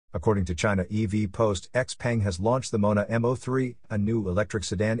According to China EV Post, Xpeng has launched the Mona M03, a new electric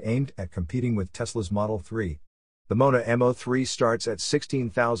sedan aimed at competing with Tesla's Model 3. The Mona M03 starts at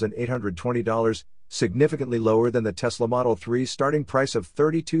 $16,820, significantly lower than the Tesla Model 3's starting price of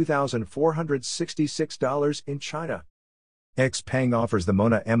 $32,466 in China. Xpeng offers the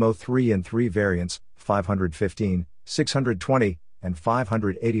Mona M03 in three variants, 515, 620, and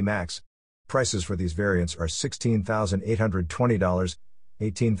 580 max. Prices for these variants are $16,820,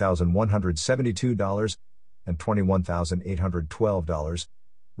 $18,172, and $21,812,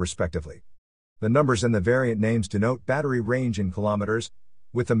 respectively. The numbers in the variant names denote battery range in kilometers,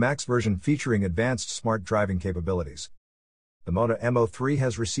 with the max version featuring advanced smart driving capabilities. The Mona M03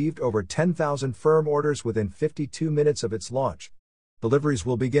 has received over 10,000 firm orders within 52 minutes of its launch. Deliveries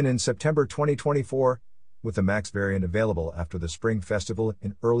will begin in September 2024, with the max variant available after the Spring Festival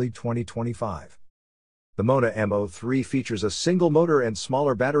in early 2025. The Mona M03 features a single motor and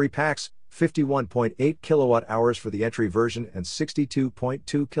smaller battery packs, 51.8 kWh for the entry version and 62.2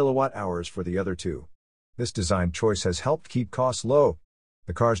 kWh for the other two. This design choice has helped keep costs low.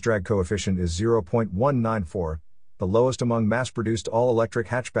 The car's drag coefficient is 0.194, the lowest among mass-produced all-electric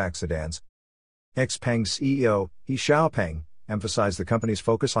hatchback sedans. Xpeng CEO, Xiaopeng, emphasized the company's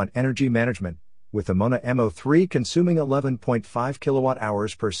focus on energy management, with the Mona M03 consuming 11.5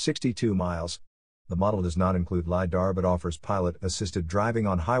 kWh per 62 miles. The model does not include LiDAR but offers pilot-assisted driving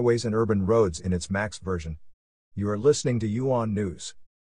on highways and urban roads in its max version. You are listening to Yuan News.